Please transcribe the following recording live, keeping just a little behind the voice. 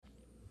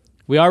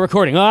We are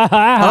recording.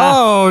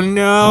 Oh,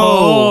 no.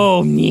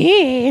 Oh,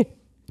 yeah.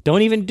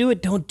 Don't even do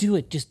it. Don't do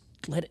it. Just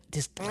let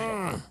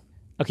it.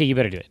 Okay, you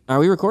better do it. Are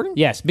we recording?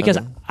 Yes, because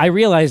Okay. I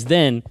realized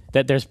then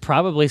that there's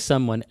probably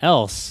someone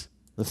else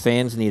The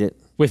fans need it.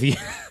 with you,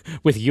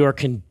 with your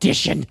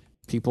condition.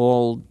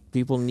 People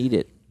need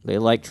it. They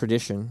like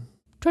tradition.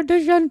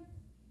 Tradition.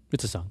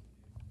 It's a song.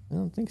 I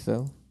don't think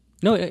so.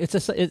 No,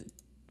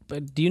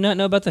 but do you not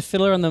know about the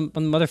fiddler on the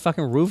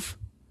motherfucking roof?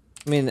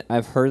 I mean,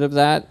 I've heard of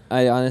that.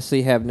 I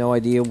honestly have no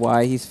idea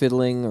why he's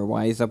fiddling or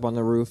why he's up on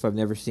the roof. I've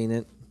never seen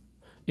it.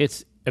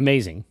 It's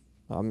amazing.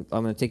 I'm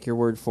going to take your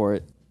word for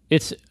it.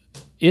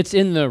 It's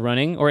in the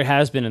running, or it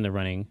has been in the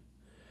running,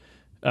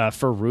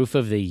 for Roof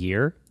of the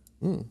Year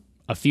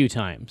a few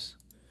times.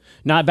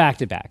 Not back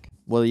to back.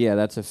 Well, yeah,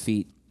 that's a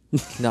feat.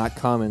 Not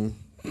common.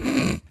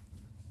 Hey,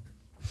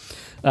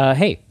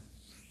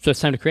 so it's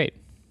time to create.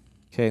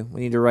 Okay,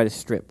 we need to write a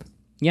strip.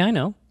 Yeah, I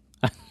know.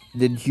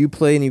 Did you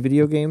play any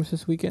video games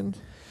this weekend?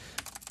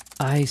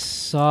 I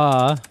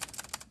saw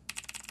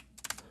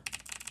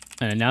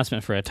an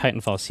announcement for a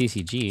Titanfall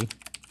CCG.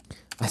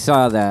 I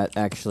saw that,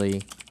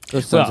 actually.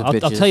 Those sons of I'll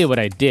bitches. tell you what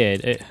I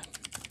did.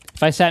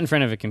 If I sat in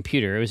front of a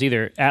computer, it was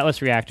either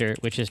Atlas Reactor,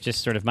 which is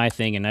just sort of my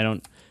thing, and I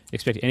don't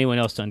expect anyone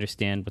else to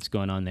understand what's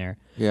going on there,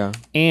 Yeah.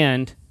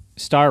 and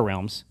Star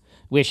Realms,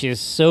 which is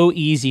so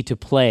easy to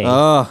play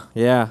Oh,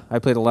 yeah. I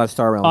played a lot of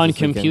Star Realms on this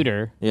weekend.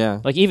 computer. Yeah.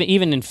 Like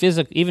even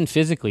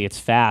physically, it's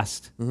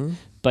fast,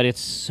 but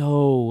it's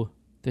so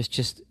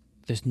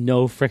there's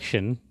no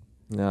friction.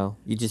 No,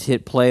 you just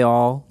hit play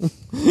all.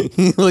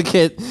 you look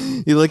at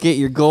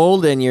your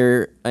gold and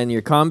your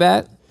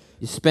combat.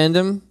 You spend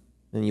them,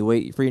 and you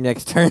wait for your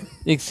next turn.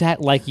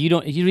 Exact, like you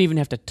don't even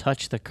have to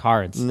touch the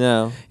cards.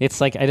 No.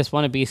 It's like I just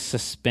want to be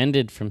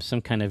suspended from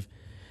some kind of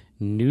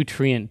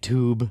nutrient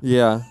tube,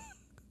 Yeah.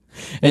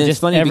 and it's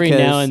just funny every because-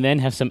 now and then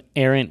have some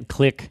errant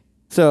click.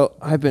 So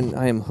I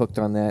am hooked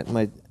on that.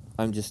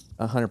 I'm just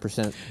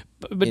 100%.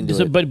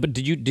 But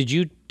did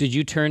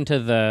you turn to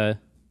the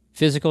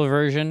physical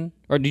version,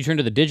 or did you turn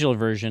to the digital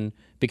version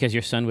because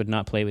your son would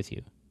not play with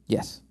you?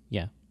 Yes.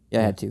 Yeah. Yeah,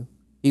 I had to.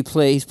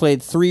 He's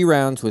played 3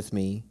 rounds with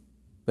me,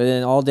 but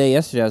then all day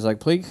yesterday I was like,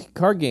 play a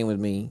card game with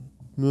me.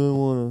 No, I don't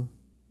wanna.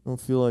 I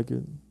don't feel like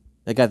it.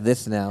 I got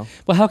this now.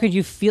 Well, how could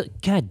you feel?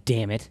 God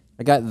damn it!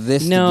 I got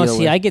this. No, to deal see,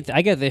 with.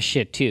 I get this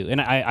shit too, and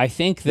I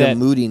think The that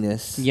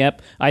moodiness.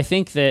 Yep, I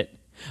think that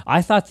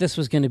I thought this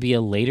was going to be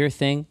a later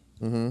thing.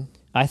 Mm-hmm.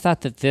 I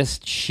thought that this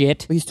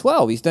shit. He's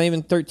 12. He's not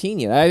even 13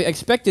 yet. I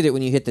expected it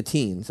when you hit the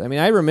teens. I mean,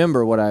 I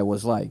remember what I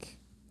was like.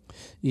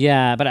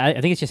 Yeah, but I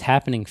think it's just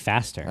happening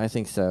faster, I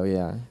think so,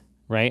 yeah.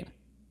 right?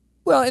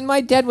 Well, and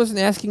my dad wasn't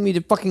asking me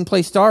to fucking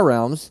play Star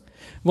Realms.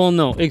 Well,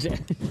 no,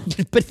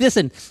 but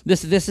listen,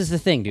 this is the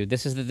thing, dude.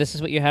 This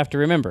is what you have to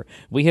remember.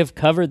 We have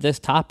covered this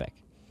topic.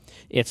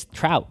 It's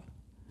trout.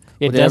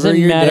 It Whatever doesn't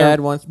your matter. dad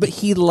wants, but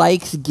he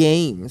likes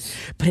games.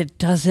 But it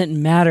doesn't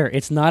matter.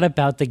 It's not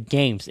about the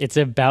games. It's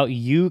about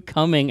you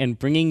coming and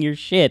bringing your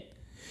shit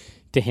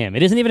to him.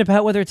 It isn't even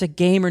about whether it's a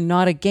game or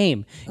not a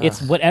game.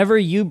 It's whatever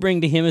you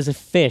bring to him as a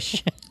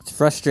fish. It's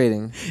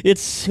frustrating.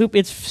 It's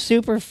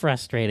super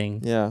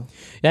frustrating. Yeah.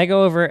 I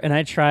go over and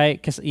I try,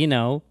 because,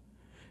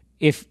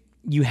 if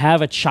you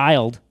have a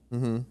child,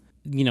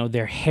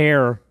 their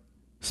hair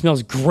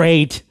smells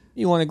great.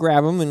 You want to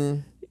grab him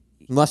and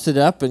muss it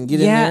up and get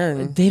in there.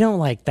 And They don't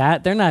like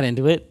that. They're not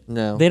into it.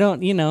 No. They don't,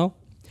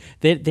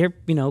 they're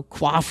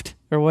coiffed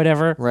or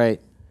whatever.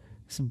 Right.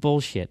 It's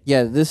bullshit.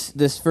 Yeah,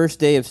 this first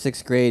day of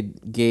 6th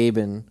grade, Gabe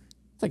and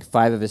it's like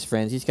 5 of his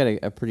friends. He's got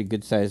a pretty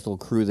good-sized little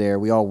crew there.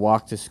 We all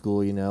walk to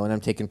school, and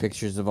I'm taking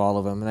pictures of all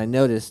of them. And I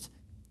noticed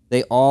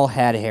they all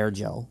had hair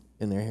gel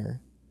in their hair.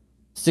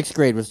 6th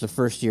grade was the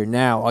first year.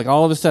 Now, like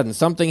all of a sudden,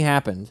 something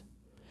happened.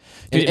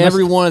 And Dude,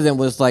 every one of them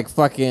was like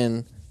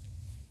fucking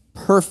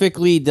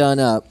perfectly done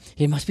up.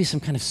 It must be some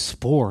kind of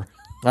spore.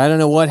 I don't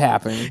know what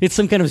happened. It's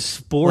some kind of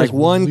spore. Like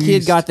one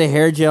kid got the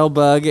hair gel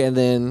bug, and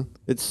then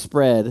it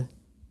spread.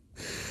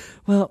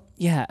 Well,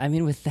 yeah, I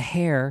mean, with the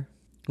hair,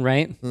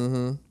 right?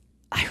 Mm-hmm.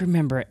 I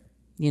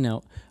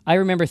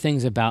remember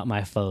things about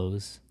my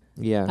foes.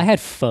 Yeah. I had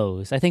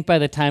foes. I think by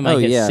the time I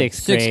hit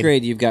 6th grade, 6th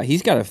grade,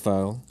 he's got a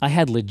foe. I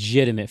had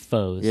legitimate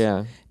foes.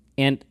 Yeah.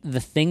 And the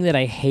thing that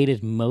I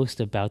hated most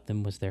about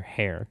them was their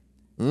hair.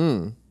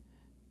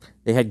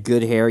 They had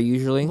good hair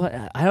usually.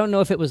 Well, I don't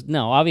know if it was...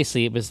 No,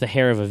 obviously it was the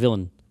hair of a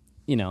villain.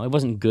 It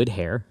wasn't good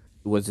hair.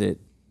 Was it?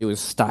 It was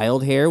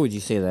styled hair. Would you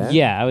say that?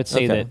 Yeah, I would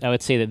say Okay. that. I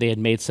would say that they had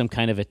made some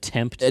kind of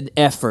attempt. An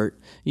effort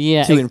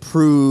Yeah, to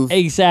improve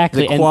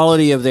exactly the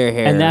quality of their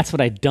hair. and that's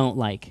what I don't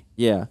like.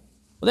 Yeah.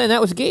 Well, then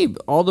that was Gabe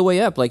all the way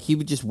up. Like he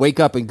would just wake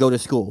up and go to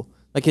school.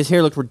 Like his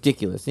hair looked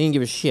ridiculous. He didn't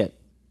give a shit.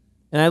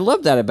 And I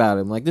love that about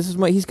him. Like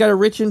he's got a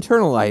rich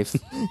internal life.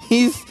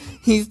 he's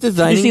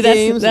designing You see,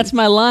 games. that's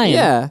my line.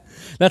 Yeah.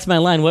 That's my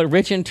line. What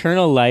rich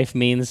internal life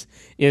means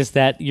is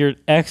that your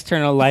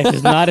external life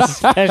is not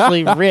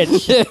especially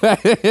rich. He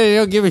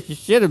don't give a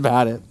shit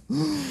about it.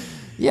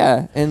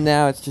 Yeah, and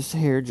now it's just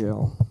hair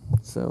gel.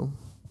 So,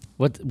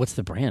 What's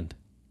the brand?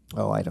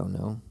 I don't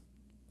know.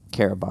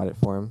 Care about it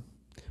for him.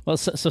 Well,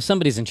 so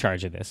somebody's in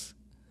charge of this.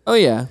 Oh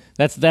yeah.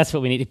 That's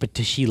what we need. But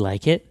does she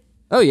like it?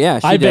 Oh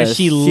yeah. I bet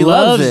she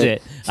loves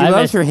it. She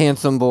loves her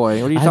handsome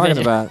boy. What are you talking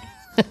about?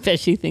 I bet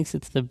she thinks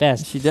it's the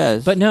best. She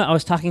does. But no, I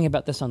was talking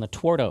about this on the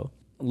Twardo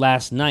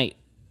last night.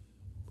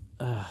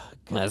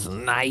 Last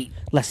night.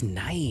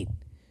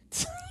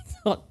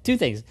 Two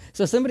things.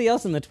 So somebody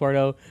else in the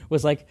Twardo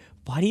was like,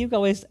 why do you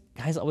guys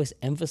always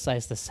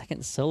emphasize the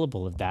second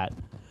syllable of that?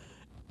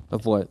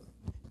 Of what?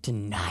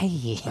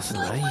 Tonight.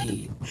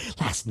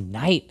 Last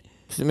night.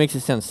 It makes it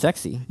sound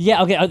sexy.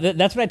 Yeah, okay,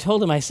 that's what I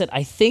told him. I said,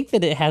 I think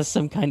that it has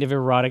some kind of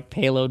erotic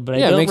payload, but I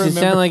don't remember. It makes it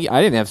sound like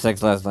I didn't have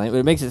sex last night, but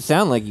it makes it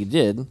sound like you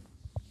did.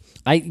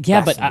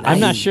 I'm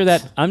not sure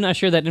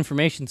that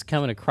information's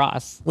coming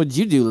across. What did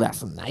you do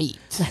last night?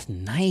 Last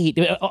night.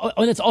 Oh,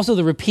 and it's also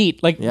the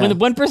repeat. Like when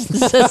one person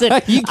says it,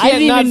 You I didn't can't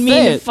even not say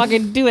mean to it.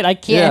 fucking do it. I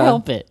can't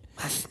help it.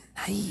 Last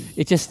night.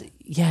 It just,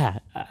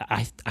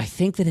 I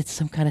think that it's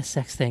some kind of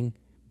sex thing,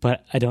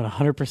 but I don't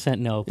 100%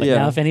 know. But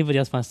now if anybody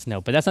else wants to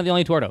know. But that's not the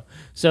only Twardo.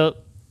 So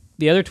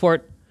the other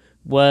twart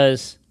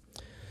was...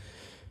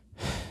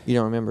 You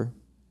don't remember?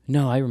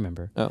 No, I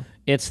remember. Oh.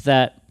 It's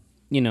that,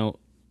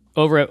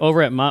 over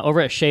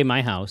at Shay,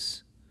 my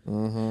house,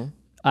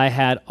 I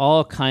had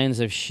all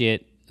kinds of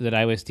shit that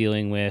I was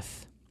dealing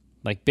with,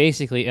 like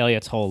basically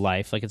Elliot's whole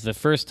life. Like it's the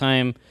first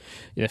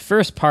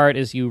part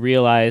is you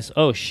realize,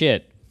 oh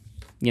shit,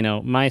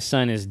 my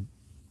son is,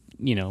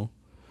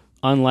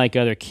 unlike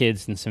other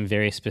kids in some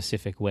very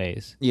specific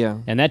ways. Yeah.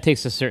 And that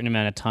takes a certain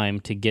amount of time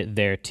to get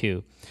there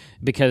too,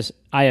 because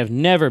I have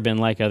never been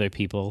like other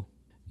people,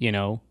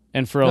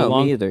 and for a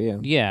long, me either, yeah.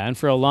 Yeah. And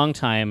for a long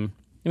time,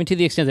 I mean, to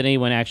the extent that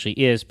anyone actually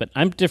is, but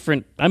I'm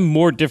different. I'm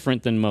more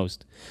different than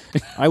most.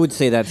 I would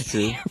say that's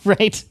true.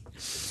 Right.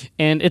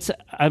 And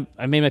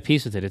I made my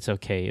peace with it. It's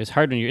okay. It's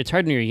hard when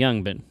you're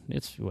young, but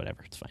it's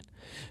whatever. It's fine.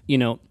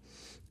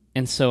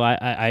 And so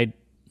I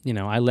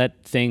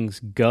let things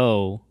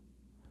go.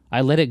 I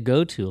let it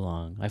go too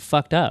long. I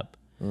fucked up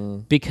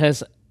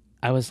because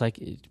I was like,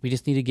 we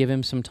just need to give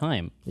him some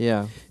time.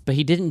 Yeah. But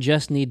he didn't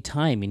just need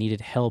time. He needed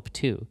help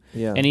too.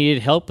 Yeah. And he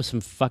needed help with some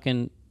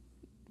fucking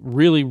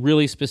really,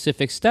 really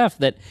specific stuff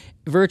that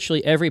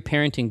virtually every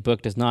parenting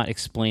book does not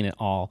explain at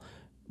all.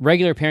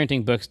 Regular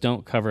parenting books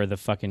don't cover the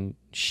fucking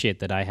shit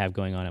that I have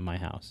going on at my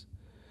house.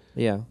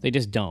 Yeah. They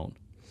just don't.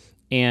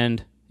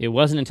 And it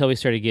wasn't until we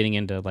started getting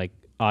into like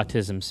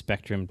autism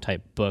spectrum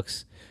type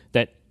books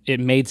that it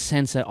made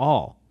sense at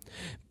all.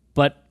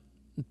 But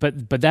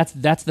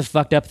that's the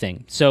fucked up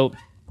thing. So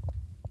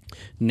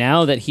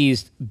now that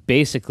he's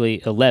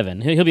basically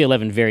 11, he'll be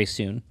 11 very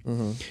soon.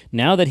 Mm-hmm.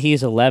 Now that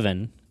he's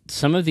 11,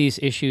 some of these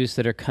issues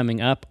that are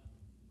coming up,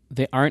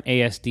 they aren't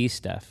ASD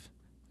stuff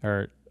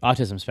or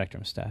autism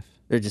spectrum stuff.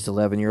 They're just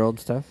 11-year-old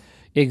stuff?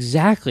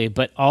 Exactly.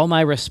 But all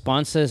my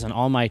responses and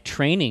all my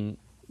training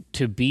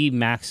to be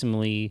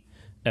maximally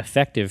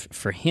effective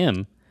for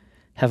him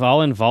have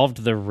all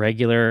involved the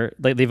regular,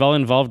 like they've all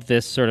involved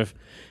this sort of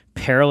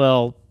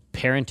parallel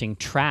parenting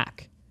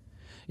track.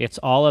 It's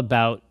all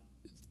about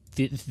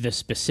the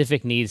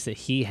specific needs that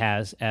he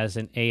has as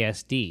an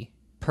ASD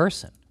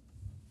person.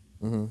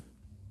 Mm-hmm.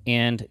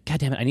 And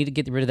goddamn it, I need to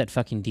get rid of that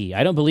fucking D.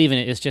 I don't believe in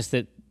it. It's just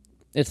that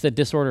it's the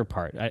disorder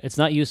part. It's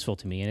not useful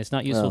to me, and it's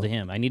not useful to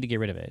him. I need to get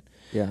rid of it.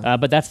 Yeah.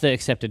 But that's the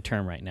accepted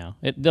term right now.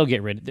 They'll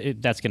get rid of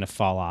it. That's going to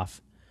fall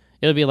off.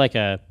 It'll be like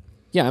a...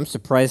 Yeah, I'm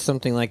surprised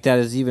something like that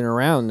is even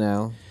around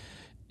now.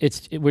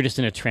 We're just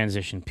in a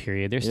transition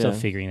period. They're still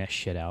figuring that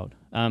shit out.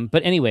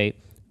 But anyway,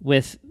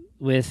 with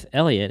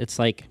Elliot, it's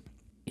like,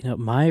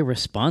 my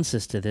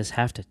responses to this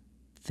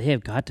they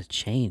have got to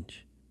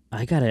change.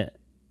 I gotta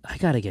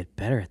get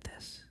better at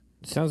this.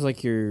 It sounds like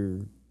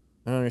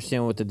I don't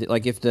understand what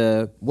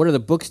what are the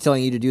books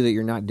telling you to do that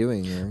you're not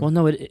doing? Or? Well,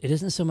 no, it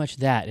isn't so much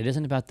that. It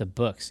isn't about the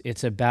books.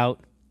 It's about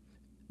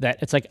that.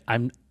 It's like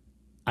I'm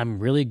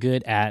really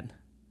good at.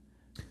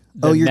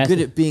 You're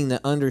good at being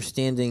the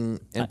understanding,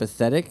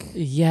 empathetic?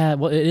 Yeah,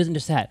 well, it isn't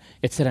just that.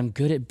 It's that I'm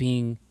good at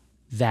being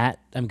that.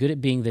 I'm good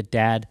at being the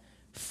dad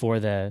for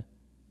the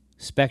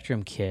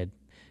spectrum kid.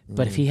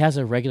 But if he has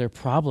a regular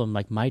problem,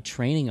 like my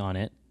training on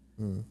it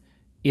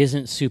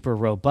isn't super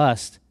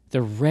robust,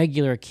 the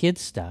regular kid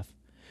stuff,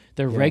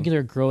 the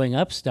regular growing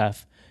up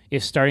stuff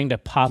is starting to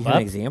pop up.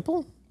 An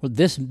example? Well,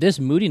 this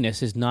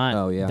moodiness is not.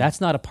 Oh, yeah. That's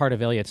not a part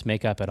of Elliot's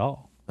makeup at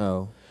all.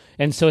 Oh.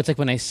 And so it's like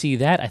when I see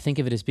that, I think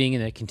of it as being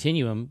in a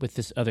continuum with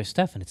this other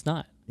stuff, and it's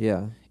not.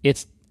 Yeah.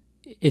 It's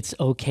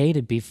okay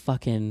to be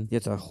fucking...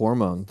 It's a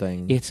hormone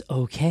thing. It's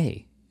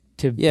okay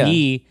to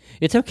be...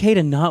 It's okay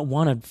to not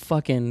want to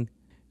fucking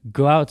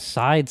go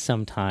outside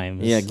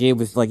sometimes. Yeah, Gabe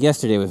was... Like,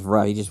 yesterday was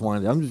rough. He just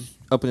wanted... I'm just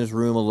up in his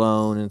room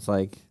alone, and it's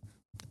like...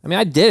 I mean,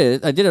 I did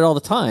it. I did it all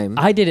the time.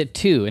 I did it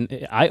too, and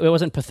it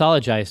wasn't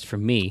pathologized for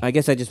me. I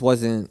guess I just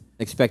wasn't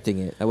expecting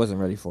it. I wasn't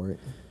ready for it.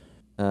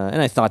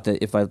 And I thought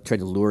that if I tried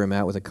to lure him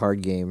out with a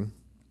card game,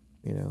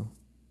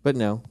 but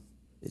no,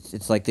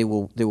 it's like they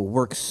will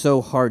work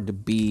so hard to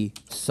be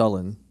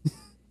sullen,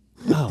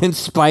 in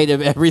spite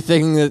of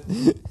everything that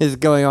is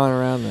going on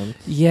around them.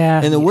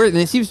 Yeah, and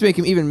it seems to make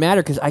him even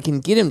madder because I can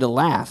get him to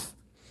laugh,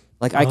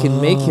 Like I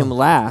can make him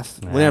laugh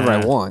whenever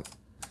I want.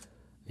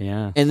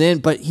 Yeah. And then,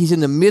 but he's in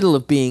the middle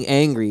of being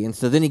angry, and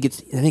so then I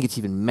think it's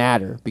even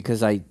madder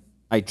because I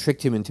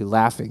tricked him into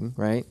laughing,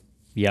 right?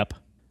 Yep.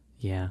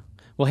 Yeah.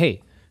 Well,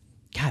 hey,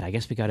 God, I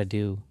guess we got to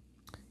do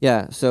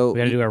so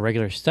our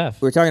regular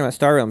stuff. We were talking about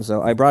Star Realms,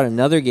 though. I brought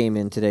another game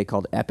in today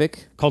called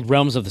Epic. Called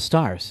Realms of the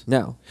Stars.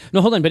 No,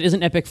 hold on, but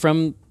isn't Epic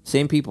from...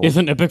 Same people.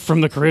 Isn't Epic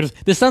from the creators...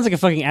 This sounds like a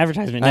fucking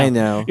advertisement now. I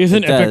know.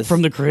 Isn't it Epic does.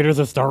 from the creators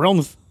of Star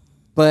Realms?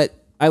 But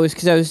I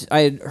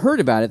had heard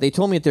about it. They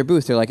told me at their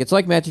booth, they're like, it's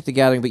like Magic the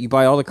Gathering, but you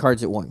buy all the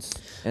cards at once.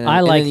 And I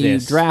like then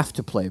this. You draft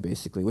to play,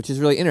 basically, which is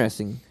really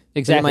interesting.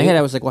 Exactly. In my head,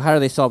 I was like, well, how do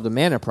they solve the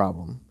mana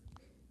problem?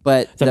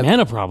 But The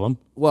mana problem?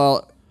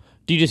 Well...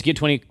 Do you just get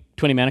 20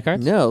 mana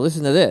cards? No,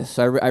 listen to this.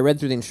 I read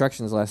through the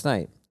instructions last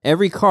night.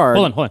 Every card...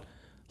 Hold on.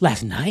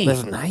 Last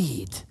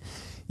night?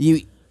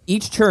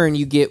 Each turn,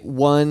 you get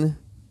 1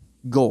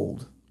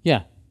 gold.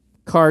 Yeah.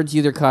 Cards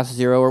either cost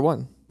 0 or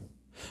 1.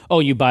 Oh,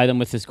 you buy them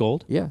with this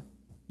gold? Yeah.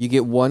 You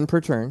get 1 per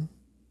turn,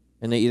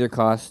 and they either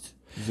cost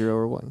 0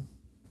 or 1.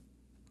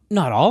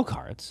 Not all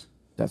cards.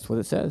 That's what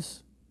it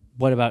says.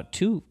 What about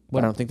 2?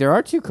 I don't think there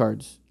are 2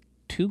 cards.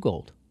 2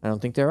 gold. I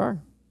don't think there are.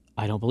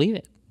 I don't believe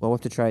it. Well, we'll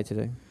have to try it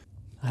today.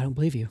 I don't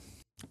believe you.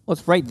 Well,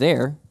 it's right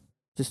there.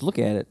 Just look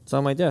at it. It's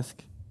on my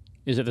desk.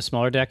 Is it the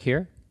smaller deck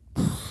here?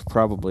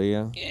 Probably,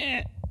 yeah.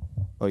 Yeah.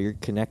 Oh, you're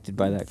connected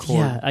by that cord.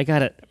 Yeah, I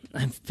got it.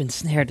 I've been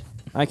snared.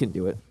 I can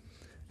do it.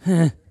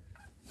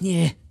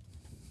 Yeah.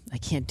 I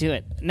can't do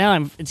it.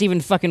 Now it's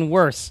even fucking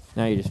worse.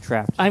 Now you're just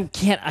trapped.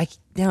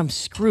 Now I'm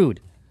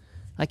screwed.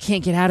 I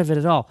can't get out of it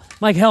at all.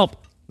 Mike, help.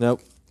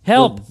 Nope.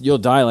 Help. You'll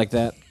die like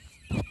that.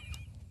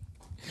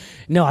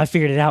 No, I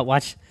figured it out.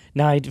 Watch.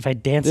 Now if I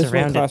dance This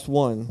around one costs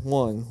 1,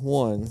 1,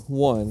 1,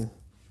 1,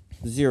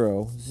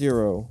 0,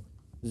 0,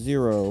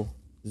 0,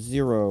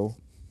 0,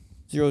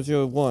 0,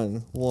 0,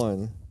 1,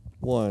 1,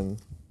 1,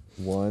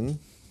 1,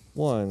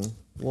 1,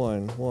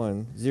 1,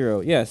 1, 0.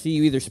 Yeah, see,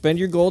 you either spend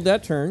your gold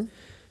that turn,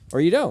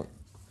 or you don't.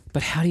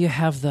 But how do you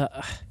have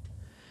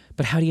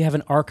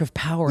an arc of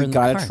power in the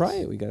cards? We gotta try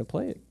it. We gotta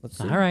play it. Let's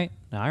see. All right.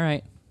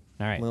 I'm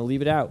gonna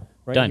leave it out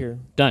right here.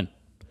 Done.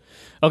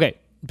 Okay.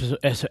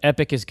 So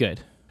Epic is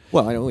good.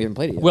 Well, I know we haven't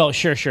played it yet. Well,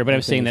 sure, but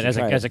I'm saying that we should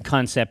try as a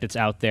concept, it's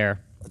out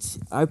there. Let's see.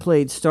 I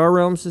played Star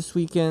Realms this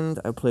weekend.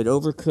 I played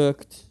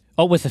Overcooked.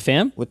 Oh, with the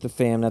fam? With the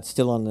fam. That's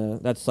still on the...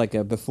 That's like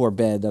a before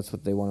bed. That's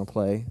what they want to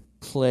play.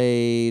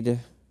 Played a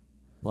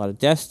lot of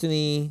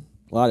Destiny.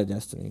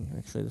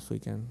 Actually, this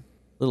weekend.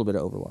 A little bit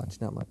of Overwatch.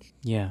 Not much.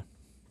 Yeah.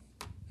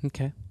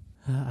 Okay.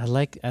 I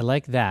like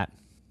that.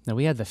 Now,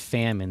 we had the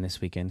fam in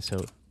this weekend,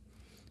 so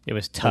it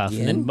was tough.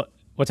 Again? And then,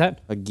 what's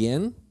that?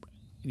 Again?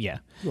 Yeah.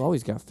 You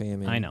always got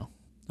fam in. I know.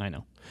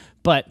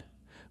 But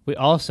we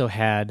also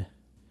had,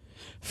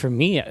 for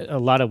me, a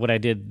lot of what I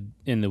did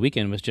in the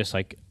weekend was just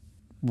like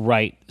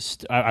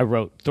I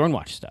wrote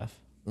Thornwatch stuff,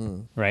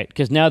 right?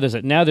 Because now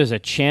there's a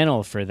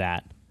channel for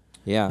that.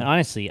 Yeah. And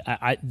honestly,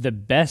 the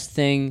best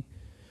thing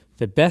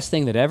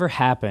that ever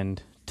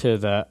happened to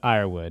the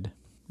Ironwood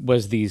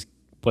was these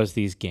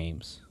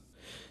games.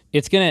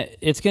 It's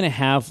gonna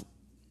have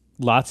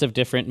lots of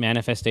different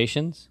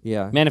manifestations.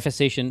 Yeah.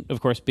 Manifestation,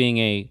 of course, being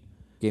a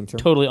Game term.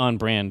 totally on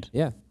brand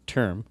Yeah.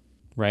 term,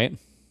 right?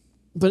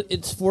 But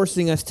it's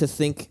forcing us to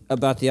think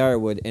about the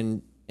Ironwood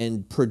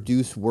and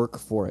produce work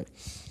for it.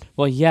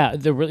 Well, yeah,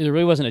 there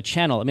really wasn't a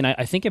channel. I mean,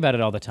 I think about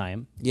it all the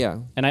time. Yeah.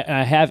 And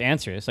I have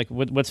answers. Like,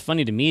 what's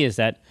funny to me is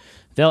that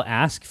they'll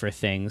ask for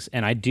things,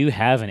 and I do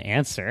have an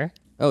answer.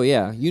 Oh,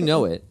 yeah. You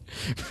know it.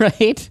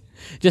 Right?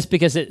 Just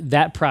because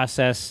that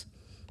process,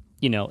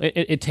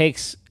 it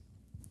takes,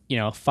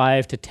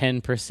 5 to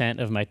 10%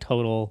 of my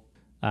total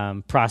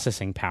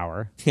processing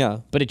power. Yeah.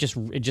 But it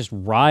just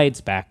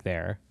rides back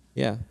there.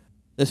 Yeah.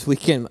 This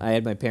weekend, I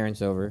had my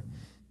parents over.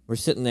 We're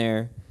sitting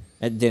there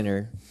at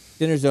dinner.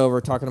 Dinner's over,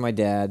 talking to my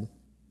dad,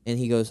 and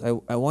he goes,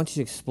 I want you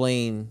to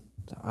explain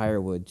the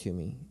Ironwood to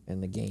me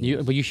and the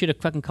game. But you should have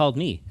fucking called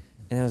me.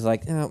 And I was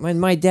like, no,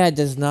 my dad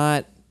does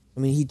not,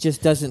 he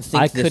just doesn't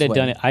think this way.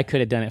 I could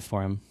have done it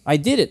for him. I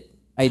did it.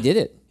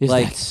 Is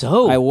that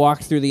so? I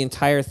walked through the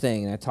entire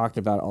thing, and I talked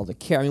about all the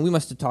characters. We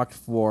must have talked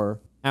for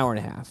an hour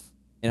and a half,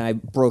 and I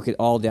broke it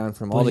all down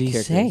from all the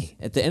characters. What did he say?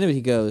 At the end of it,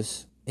 he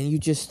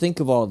this stuff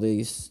of all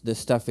this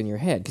stuff in your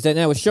head. Because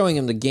I was showing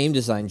him the game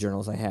design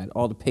journals I had,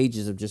 all the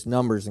pages of just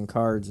numbers and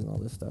cards and all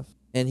this stuff.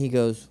 And he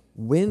goes,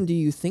 when do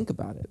you think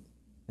about it?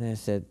 And I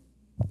said,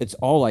 it's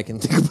all I can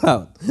think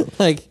about.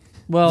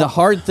 The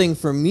hard thing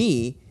for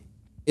me,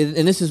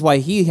 and this is why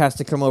he has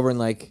to come over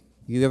and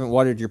you haven't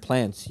watered your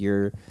plants,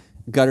 your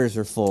gutters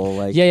are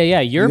full. Yeah.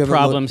 Your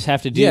problems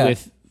have to do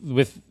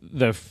with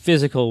the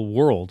physical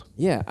world.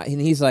 Yeah, and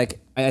he's like,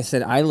 I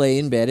said, I lay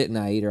in bed at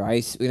night, or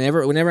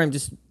whenever I'm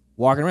just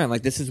walking around,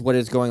 this is what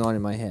is going on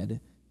in my head.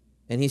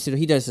 And he said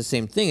he does the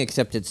same thing,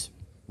 except it's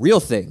real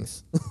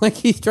things.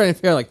 He's trying to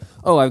figure out,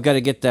 I've got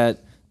to get the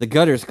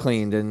gutters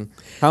cleaned, and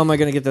how am I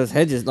going to get those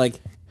hedges?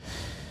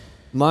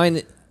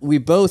 Mine, we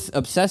both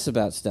obsess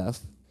about stuff,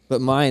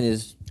 but mine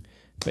is.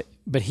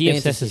 But he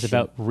obsesses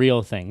about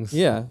real things.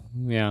 Yeah.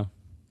 Yeah. All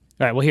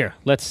right. Well, here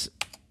let's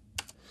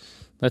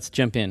let's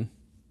jump in.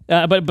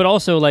 But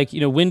also, like,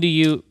 when do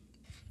you?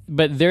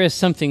 But there is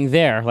something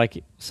there.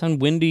 Like, son,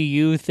 when do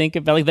you think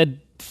about like that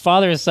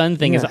father-son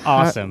thing is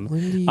awesome.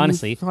 When do you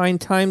honestly, find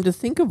time to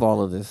think of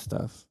all of this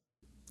stuff?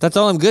 That's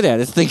all I'm good at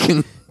is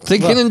thinking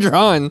and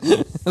drawing.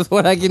 That's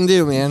what I can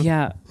do, man.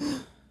 Yeah.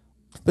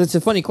 But it's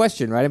a funny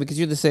question, right? Because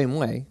you're the same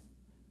way.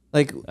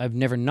 Like I'm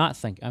never not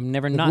thinking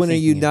not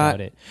about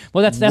it.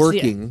 Well, that's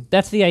working?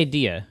 That's the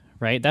idea,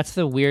 right? That's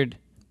the weird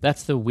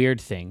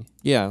thing.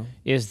 Yeah.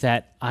 Is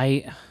that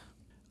I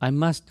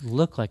must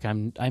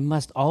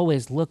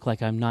always look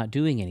like I'm not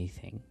doing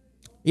anything.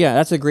 Yeah,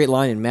 that's a great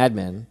line in Mad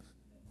Men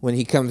when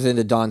he comes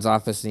into Don's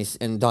office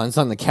and Don's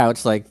on the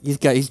couch, like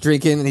he's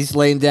drinking and he's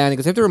laying down. He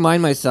goes, I have to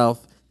remind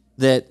myself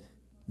that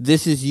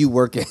this is you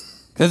working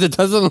because it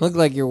doesn't look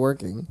like you're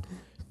working.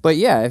 But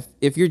yeah,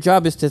 if your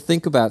job is to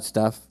think about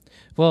stuff,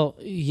 well,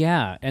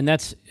 yeah, and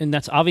that's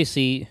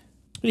obviously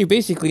you're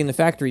basically in the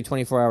factory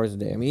 24 hours a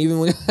day. I mean, even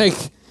when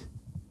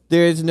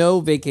there is no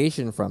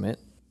vacation from it.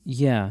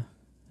 Yeah,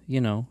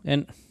 and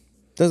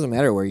it doesn't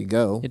matter where you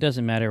go. It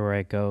doesn't matter where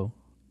I go,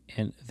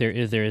 and there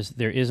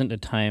isn't a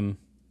time.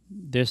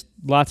 There's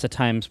lots of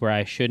times where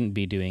I shouldn't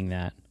be doing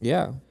that.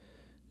 Yeah,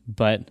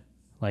 but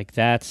like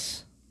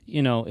that's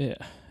and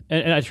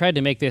I tried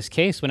to make this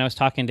case when I was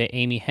talking to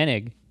Amy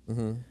Hennig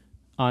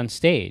on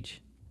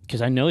stage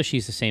because I know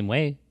she's the same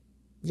way.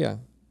 Yeah.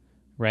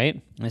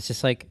 Right? And it's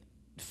just like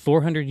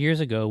 400 years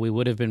ago, we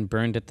would have been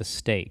burned at the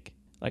stake.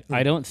 Like,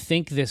 I don't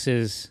think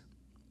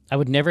I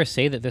would never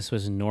say that this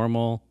was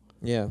normal.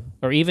 Yeah.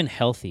 Or even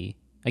healthy.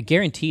 I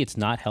guarantee it's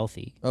not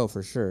healthy. Oh,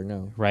 for sure.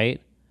 No.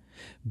 Right?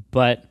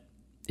 But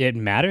it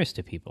matters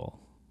to people.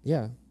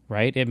 Yeah.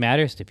 Right? It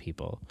matters to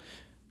people.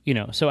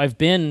 So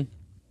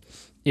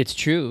it's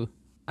true.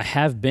 I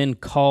have been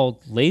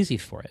called lazy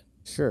for it.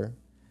 Sure.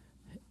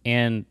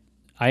 And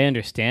I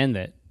understand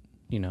that.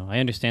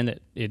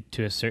 It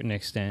to a certain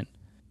extent,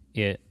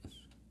 it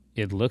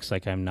looks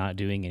like I'm not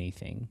doing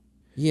anything.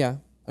 Yeah.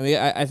 I mean,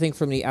 I think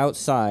from the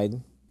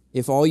outside,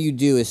 if all you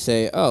do is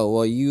say, oh,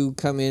 well, you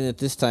come in at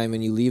this time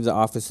and you leave the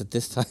office at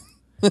this time,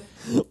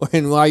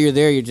 and while you're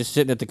there, you're just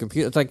sitting at the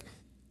computer. It's like...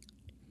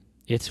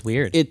 It's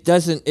weird. It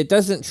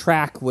doesn't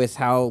track with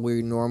how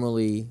we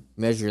normally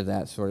measure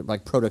that sort of,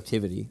 like,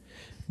 productivity.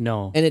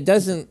 No. And it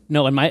doesn't...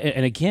 No,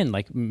 and again,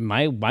 like,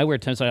 my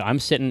weird times, I'm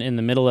sitting in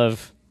the middle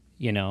of...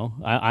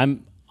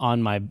 I'm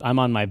on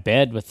my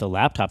bed with the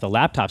laptop. The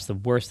laptop's the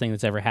worst thing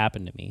that's ever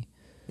happened to me.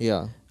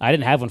 Yeah. I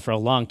didn't have one for a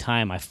long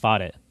time. I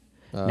fought it.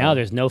 Now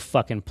there's no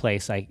fucking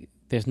place.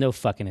 There's no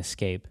fucking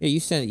escape. Yeah, you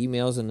send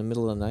emails in the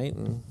middle of the night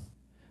and...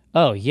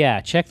 Oh,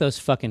 yeah. Check those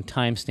fucking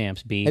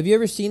timestamps, B. Have you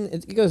ever seen...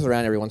 It goes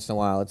around every once in a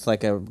while. It's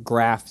like a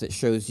graph that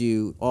shows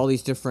you all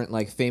these different,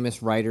 like,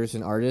 famous writers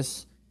and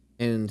artists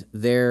and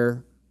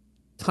their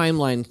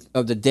timeline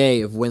of the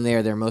day of when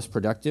they're their most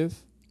productive.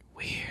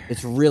 Weird.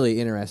 It's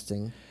really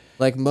interesting.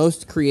 Like,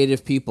 most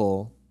creative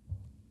people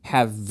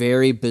have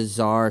very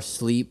bizarre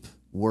sleep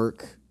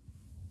work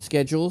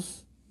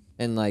schedules,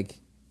 and like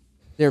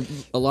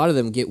a lot of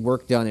them get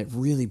work done at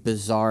really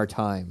bizarre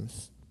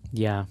times.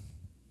 Yeah,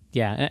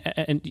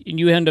 and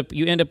you end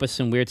up with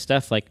some weird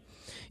stuff. Like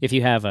if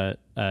you have a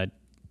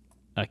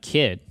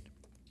kid,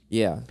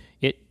 yeah,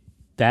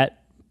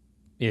 that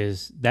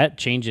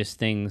changes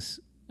things.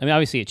 I mean,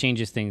 obviously it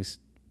changes things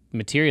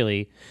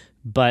materially,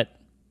 but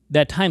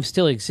that time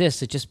still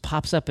exists. It just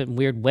pops up in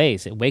weird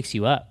ways. It wakes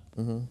you up.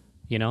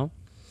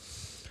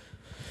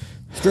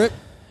 Strip.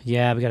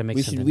 Yeah, we got to make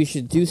something. We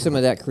should do some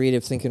of that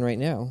creative thinking right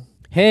now.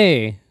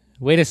 Hey,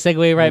 way to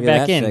segue right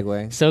back in.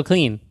 Segue. So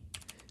clean.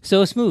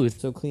 So smooth.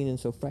 So clean and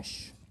so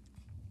fresh.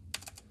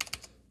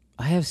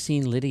 I have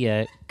seen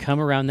Lydia come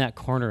around that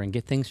corner and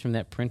get things from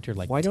that printer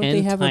like 10 times. Why don't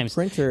they have a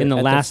printer in the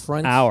at last the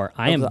front hour?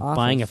 I am of the office?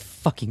 buying a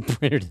fucking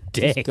printer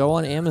today. Just go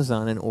on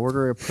Amazon and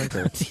order a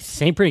printer.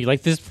 Same printer. You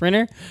like this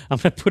printer? I'm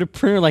going to put a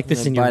printer like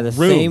this in your room. Buy the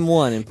same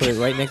one and put it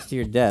right next to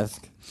your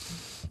desk.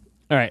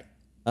 All right.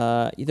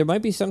 There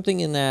might be something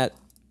in that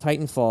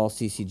Titanfall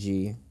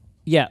CCG.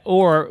 Yeah,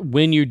 or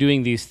when you're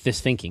doing this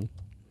thinking.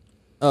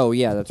 Oh,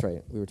 yeah, that's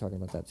right. We were talking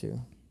about that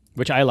too.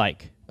 Which I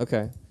like.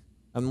 Okay.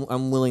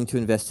 I'm willing to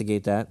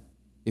investigate that.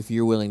 If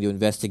you're willing to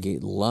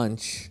investigate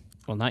lunch.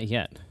 Well, not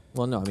yet.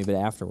 Well, no, I mean, but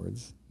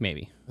afterwards.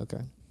 Maybe. Okay.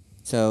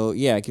 So,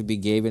 yeah, it could be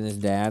Gabe and his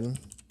dad.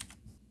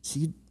 So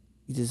you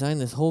designed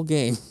this whole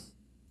game.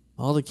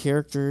 All the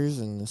characters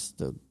and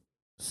the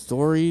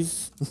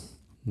stories.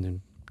 And the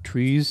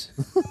trees.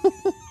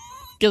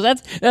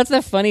 Because that's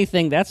the funny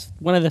thing. That's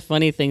one of the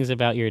funny things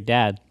about your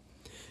dad.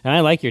 And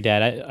I like your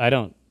dad. I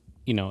don't,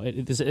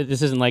 this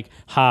isn't like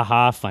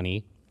ha-ha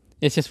funny.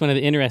 It's just one of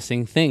the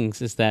interesting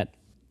things is that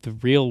the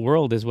real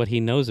world is what he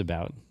knows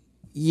about.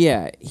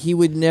 Yeah, he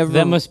would never...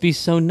 That must be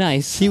so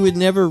nice. He would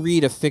never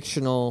read a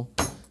fictional,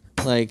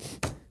 like...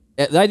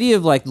 The idea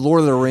of, like, Lord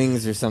of the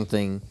Rings or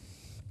something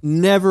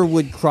never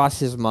would cross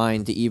his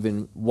mind to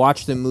even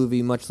watch the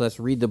movie, much less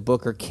read the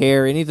book or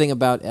care anything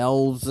about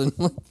elves. And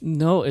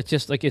no, it's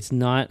just, like, it's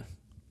not...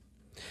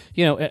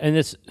 and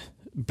this...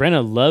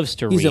 Brenna loves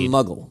to read. He's a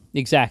muggle.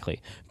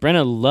 Exactly.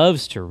 Brenna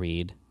loves to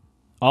read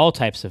all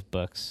types of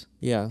books,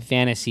 Yeah.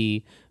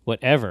 fantasy,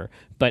 whatever.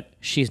 But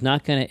she's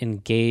not going to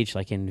engage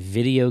like in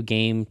video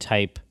game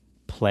type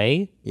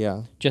play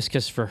Yeah. just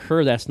because for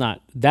her that's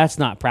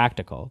not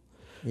practical.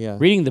 Yeah.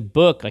 Reading the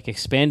book, like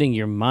expanding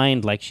your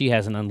mind, like she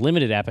has an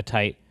unlimited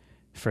appetite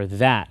for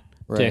that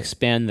to Right.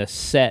 expand the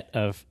set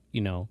of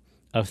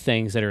of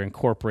things that are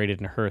incorporated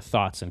in her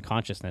thoughts and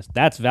consciousness.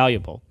 That's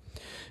valuable.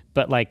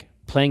 But like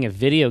playing a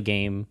video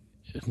game,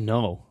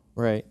 no.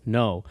 Right.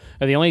 No.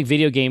 The only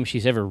video game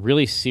she's ever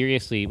really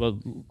seriously,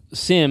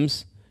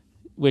 Sims,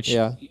 which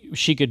Yeah.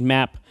 she could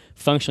map,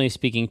 functionally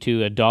speaking,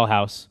 to a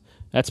dollhouse.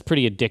 That's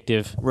pretty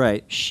addictive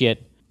Right.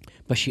 shit.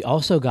 But she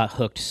also got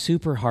hooked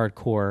super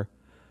hardcore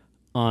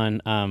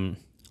on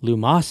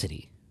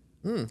Lumosity.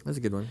 That's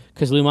a good one.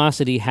 Because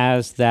Lumosity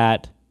has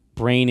that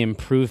brain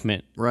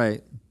improvement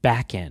Right.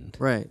 back end,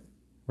 Right.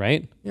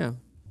 right? Yeah.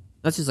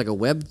 That's just like a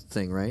web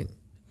thing, right?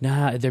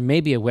 Nah, there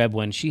may be a web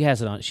one. She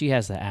has it on. She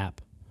has the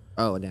app.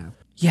 Oh, no.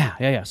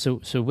 Yeah. So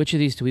which of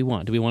these do we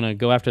want? Do we want to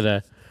go after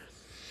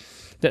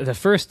the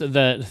first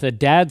the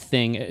dad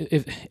thing?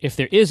 If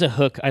there is a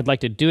hook, I'd like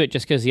to do it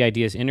just because the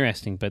idea is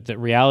interesting. But the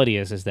reality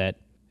is that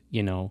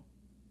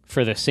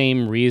for the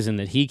same reason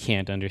that he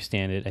can't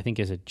understand it, I think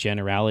as a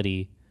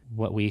generality,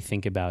 what we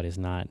think about is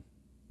not.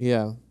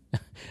 Yeah.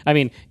 I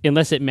mean,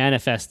 unless it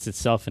manifests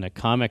itself in a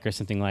comic or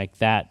something like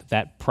that,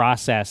 that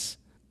process,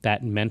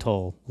 that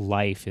mental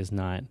life is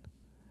not.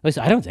 At least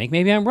I don't think.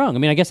 Maybe I'm wrong. I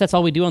mean, I guess that's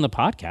all we do on the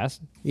podcast.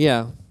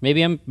 Yeah.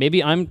 Maybe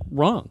I'm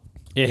wrong.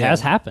 It has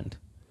happened,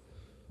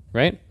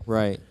 right?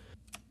 Right.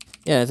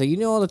 Yeah, it's like,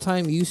 all the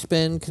time you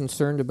spend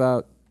concerned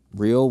about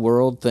real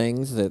world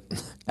things that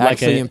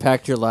actually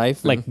impact your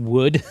life. Like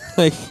wood.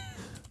 like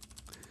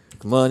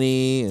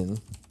money and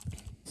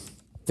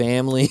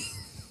family.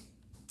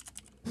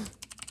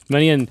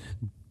 Money and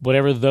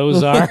whatever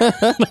those are.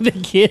 The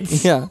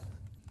kids. Yeah.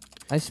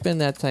 I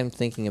spend that time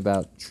thinking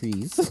about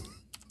trees.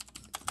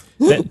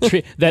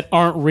 that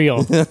aren't real.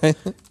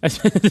 I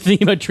spend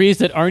thinking about trees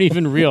that aren't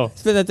even real.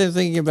 Spend that time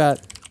thinking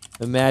about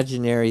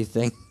imaginary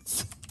things.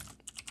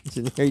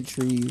 Imaginary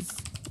trees.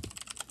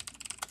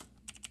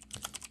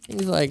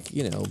 Things like,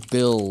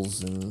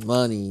 bills and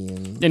money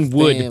and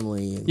wood.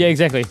 Family. And Yeah,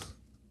 exactly.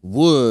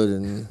 wood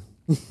and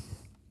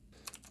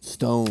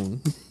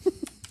stone.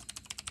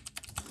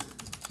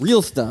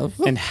 Real stuff.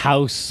 And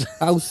house.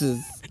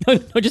 Houses. No,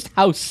 just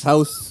house.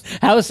 House.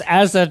 House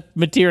as a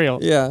material.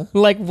 Yeah.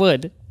 Like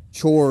wood.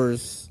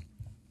 Chores.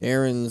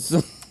 Errands.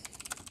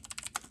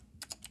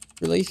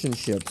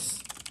 Relationships.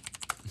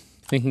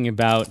 Thinking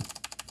about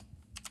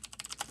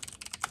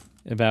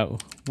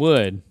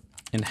wood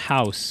and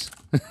house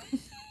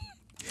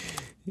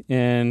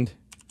and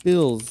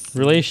Bills.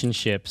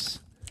 relationships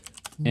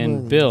and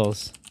Money.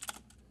 bills.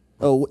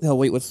 Oh, no,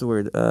 wait, what's the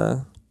word?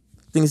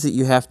 Things that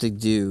you have to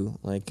do.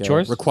 Like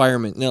Chores?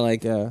 Requirement. No,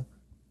 like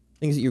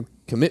things that you're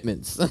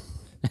commitments.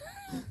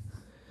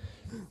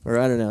 Or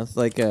I don't know. It's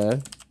like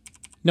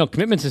No,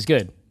 commitments is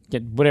good.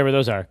 Get whatever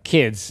those are.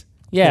 Kids.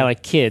 Yeah,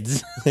 like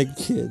kids. like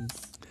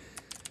kids.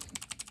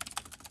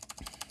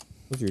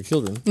 Those are your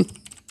children.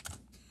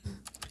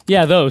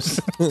 Yeah, those.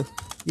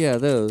 Yeah,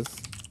 those.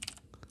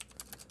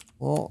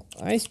 Well,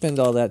 I spend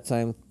all that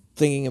time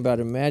thinking about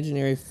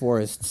imaginary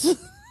forests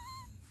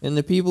and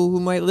the people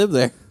who might live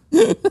there.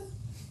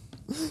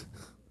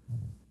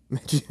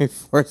 Imaginary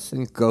forests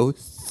and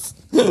ghosts.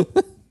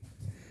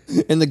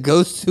 And the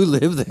ghosts who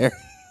live there.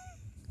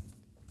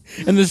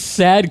 And the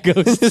sad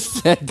ghosts. The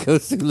sad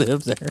ghosts who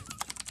live there.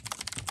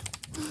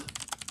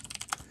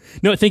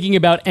 No, thinking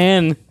about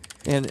an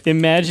And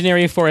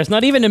imaginary forest.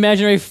 Not even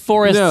imaginary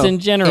forests in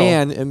general.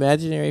 And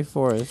imaginary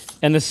forests.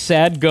 And the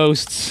sad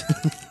ghosts.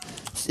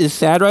 Is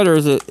sad right, or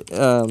is it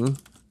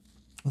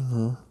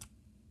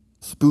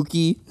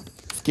spooky,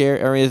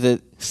 scary, or is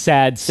it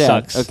Sad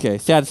sucks. Okay,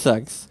 sad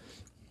sucks.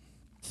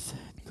 Sad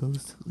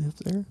ghosts who live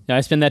there. Yeah,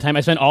 I spend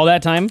all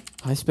that time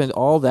I spend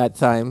all that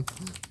time.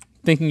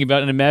 thinking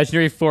about an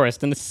imaginary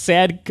forest and the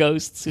sad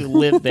ghosts who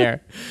live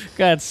there.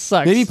 God, it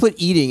sucks. Maybe put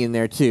eating in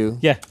there too.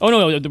 Yeah. Oh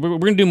no, we're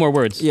gonna do more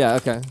words. Yeah.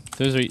 Okay.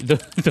 Those are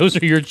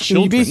your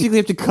children. You basically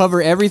have to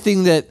cover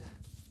everything that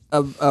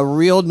a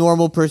real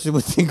normal person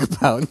would think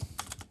about.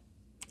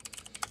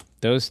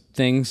 Those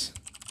things.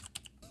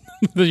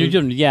 Those are your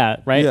children.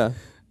 Yeah. Right. Yeah.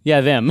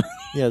 Yeah. Them.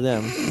 Yeah.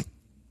 Them.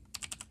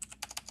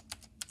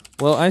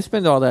 Well, I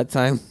spend all that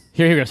time.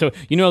 Here we go. So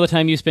all the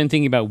time you spend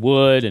thinking about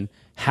wood and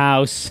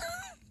house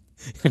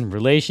and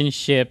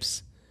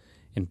relationships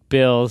and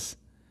bills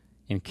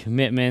and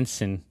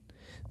commitments and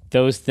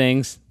those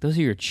things. Those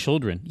are your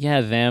children. Yeah,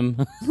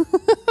 them.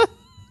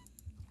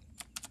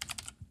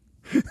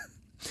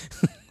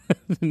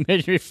 The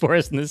imaginary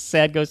forest and the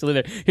sad ghost to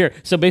live there. Here,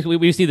 so basically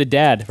we see the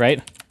dad,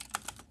 right?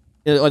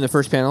 On the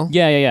first panel.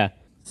 Yeah.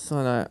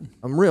 Son,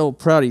 I'm real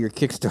proud of your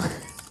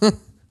Kickstarter,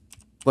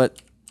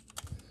 but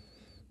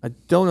I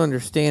don't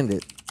understand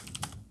it.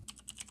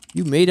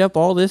 You made up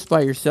all this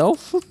by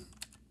yourself?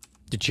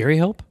 Did Jerry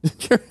help?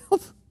 Jerry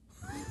help?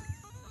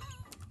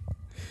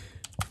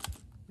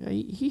 Yeah,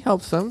 he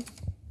helps some.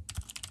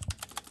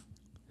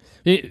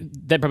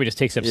 That probably just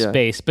takes up Yeah.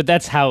 space, but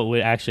that's how it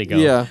would actually go.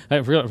 Yeah.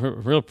 I'm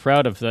real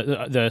proud of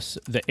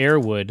the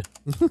airwood.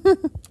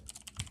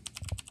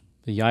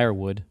 The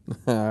Yirewood.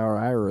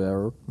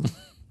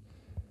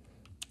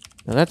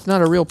 Now that's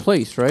not a real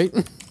place, right?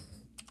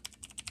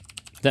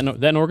 That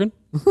an organ?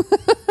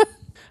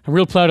 I'm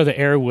real proud of the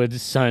Airwood,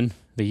 son.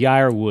 The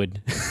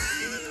Yirewood.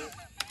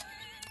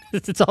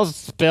 It's all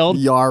spelled.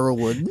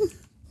 Yarwood.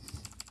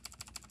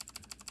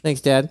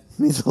 Thanks, Dad.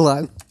 Means a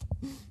lot.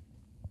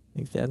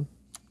 Thanks, Dad.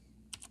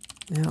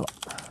 Now,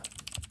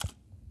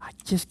 I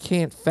just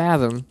can't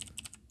fathom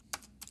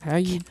how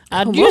you.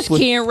 I just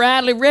can't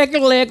rightly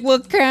recollect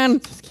what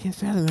kind. Just can't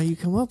fathom how you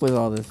come up with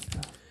all this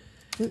stuff.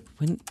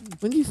 When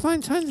do you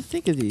find time to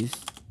think of these?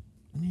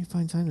 When do you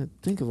find time to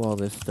think of all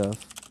this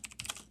stuff?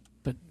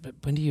 But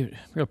when do you?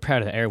 Real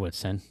proud of the Airwood,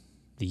 son.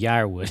 The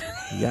Yirewood.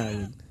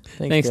 Yeah.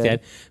 Thanks,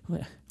 Dad.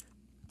 But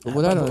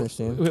what I don't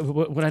understand.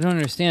 What I don't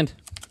understand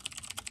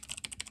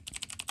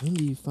When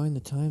do you find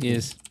the time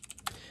is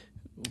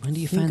when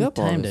do you think find the up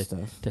all time this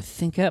stuff? to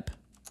think up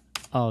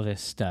all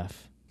this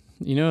stuff?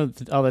 You know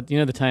all that. You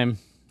know the time.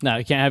 No,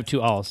 you can't have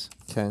two alls.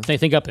 Okay.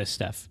 Think up this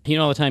stuff. You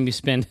know all the time you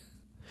spend.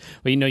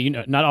 Well, you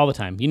know, not all the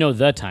time. You know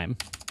the time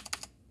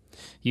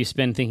you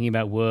spend thinking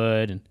about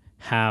wood and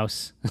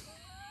house,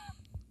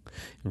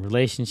 and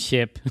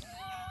relationship,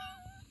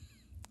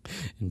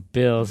 and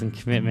bills and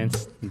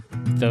commitments, and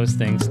those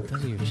things.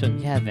 Those are your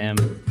children. Yeah,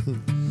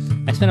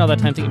 them. I spend all that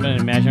time thinking about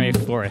an imaginary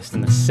forest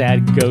and the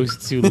sad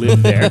ghosts who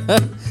live there.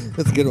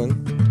 That's a good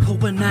one. Oh,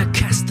 when I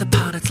cast the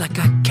pot, it's like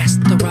I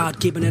cast the rod,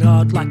 keeping it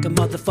hard like a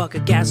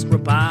motherfucker gas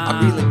robot.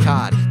 I'm reeling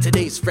cod,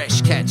 today's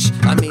fresh catch.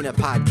 I mean a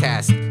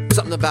podcast,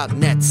 something about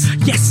nets.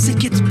 Yes, it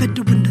gets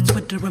better when it's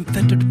winter. I'm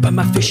fettered by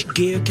my fish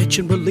gear, catch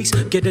and release,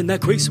 get in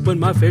that crease when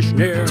my fish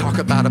near. Talk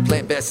about a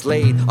plant best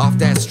laid off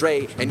that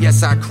stray. And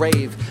yes, I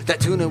crave that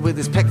tuna with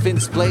his peck fin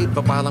splayed.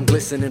 But while I'm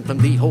glistening from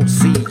the whole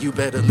sea, you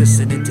better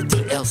listen into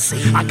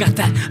TLC. I got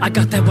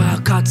that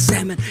wild caught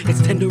salmon.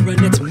 It's tender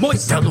and it's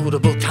moist.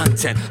 Downloadable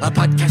content, a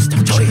podcast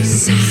of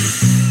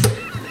choice.